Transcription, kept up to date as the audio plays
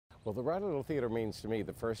Well, the Right Little Theater means to me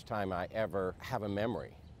the first time I ever have a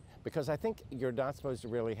memory, because I think you're not supposed to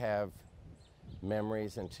really have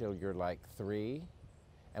memories until you're like 3,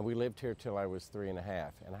 and we lived here till I was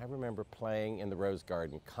 3.5, and I remember playing in the Rose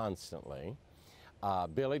Garden constantly.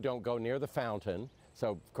 Billy, don't go near the fountain.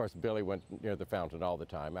 So, of course, Billy went near the fountain all the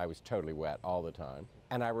time. I was totally wet all the time.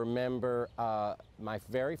 And I remember my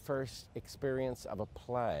very first experience of a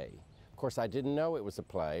play. Of course, I didn't know it was a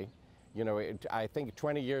play. You know, I think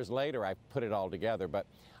 20 years later I put it all together, but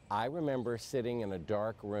I remember sitting in a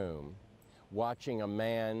dark room watching a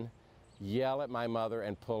man yell at my mother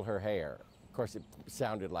and pull her hair. Of course, it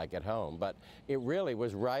sounded like at home, but it really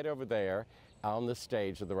was right over there on the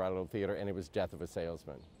stage of the Right Little Theater, and it was Death of a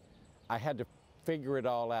Salesman. I had to figure it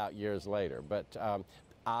all out years later, but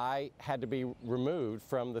I had to be removed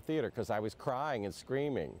from the theater because I was crying and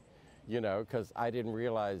screaming, you know, because I didn't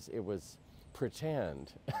realize it was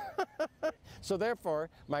pretend. So therefore,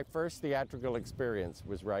 my first theatrical experience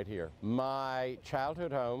was right here. My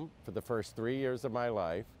childhood home for the first 3 years of my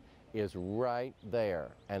life is right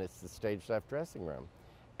there, and it's the stage left dressing room.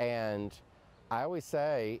 And I always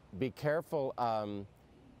say, be careful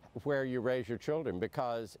where you raise your children,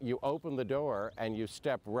 because you open the door and you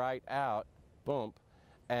step right out, boom,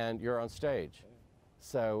 and you're on stage.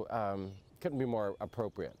 So couldn't be more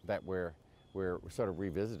appropriate that we're sort of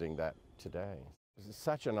revisiting that today. It's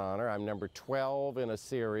such an honor. I'm number 12 in a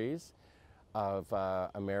series of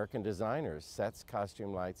American designers, sets,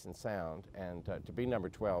 costume, lights, and sound. And to be number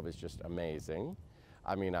 12 is just amazing.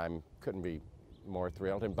 I mean, couldn't be more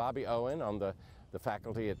thrilled. And Bobbi Owen on the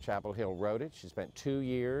faculty at Chapel Hill wrote it. She spent 2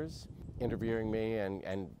 years interviewing me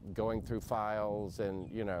and going through files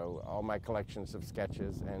and, you know, all my collections of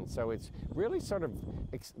sketches. And so it's really sort of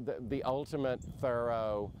the ultimate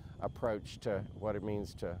thorough approach to what it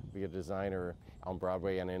means to be a designer on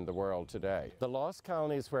Broadway and in the world today. The Lost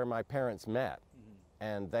Colony is where my parents met.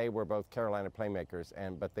 And they were both Carolina playmakers,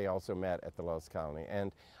 but they also met at the Lost Colony.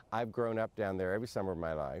 And I've grown up down there every summer of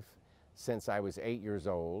my life. Since I was 8 years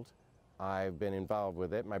old, I've been involved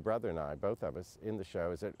with it, my brother and I, both of us, in the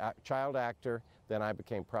show. As a child actor, then I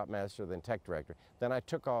became prop master, then tech director. Then I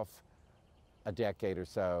took off a decade or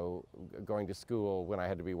so going to school when I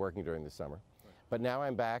had to be working during the summer. But now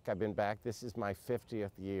I'm back. I've been back. This is my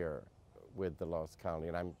 50th year with the Lost Colony,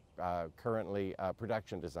 and I'm currently a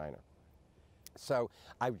production designer. So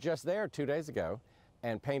I was just there 2 days ago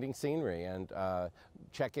and painting scenery and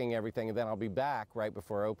checking everything, and then I'll be back right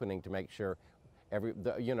before opening to make sure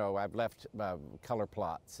you know, I've left color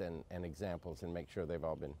plots and examples and make sure they've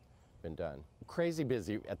all been done. Crazy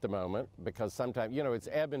busy at the moment because sometimes, you know, it's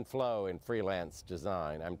ebb and flow in freelance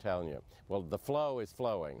design, I'm telling you. Well, the flow is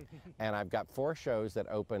flowing, and I've got 4 shows that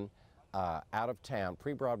open out of town,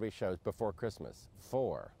 pre-Broadway shows before Christmas,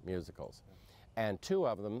 4 musicals. And 2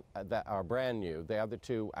 of them that are brand new. The other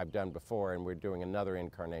 2 I've done before, and we're doing another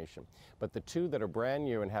incarnation. But the 2 that are brand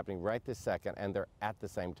new and happening right this second, and they're at the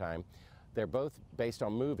same time, they're both based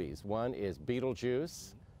on movies. One is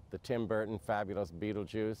Beetlejuice, the Tim Burton fabulous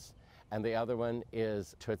Beetlejuice, and the other one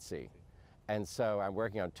is Tootsie. And so I'm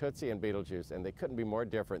working on Tootsie and Beetlejuice, and they couldn't be more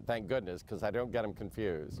different, thank goodness, because I don't get them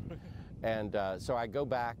confused. And so I go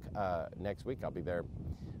back next week. I'll be there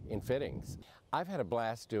in fittings. I've had a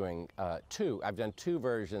blast doing I've done 2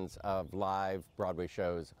 versions of live Broadway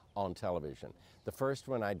shows on television. The first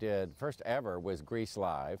one I did, first ever, was Grease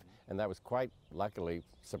Live, and that was quite luckily,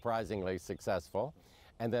 surprisingly successful.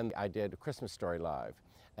 And then I did A Christmas Story Live,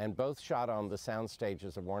 and both shot on the sound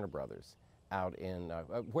stages of Warner Brothers out in,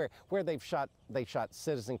 where they shot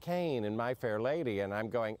Citizen Kane and My Fair Lady, and I'm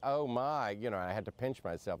going, oh my, you know, I had to pinch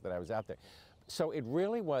myself that I was out there. So it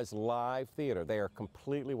really was live theater. They are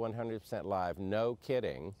completely 100% live, no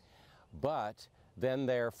kidding, but then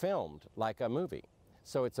they're filmed like a movie.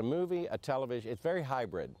 So it's a movie, a television, it's very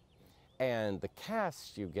hybrid. And the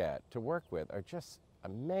casts you get to work with are just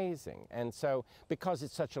amazing. And so, because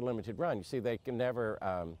it's such a limited run, you see, they can never,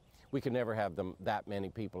 we could never have that many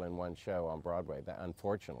people in one show on Broadway. That,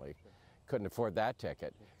 unfortunately, couldn't afford that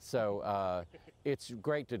ticket. So it's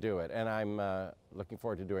great to do it, and I'm looking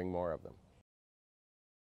forward to doing more of them.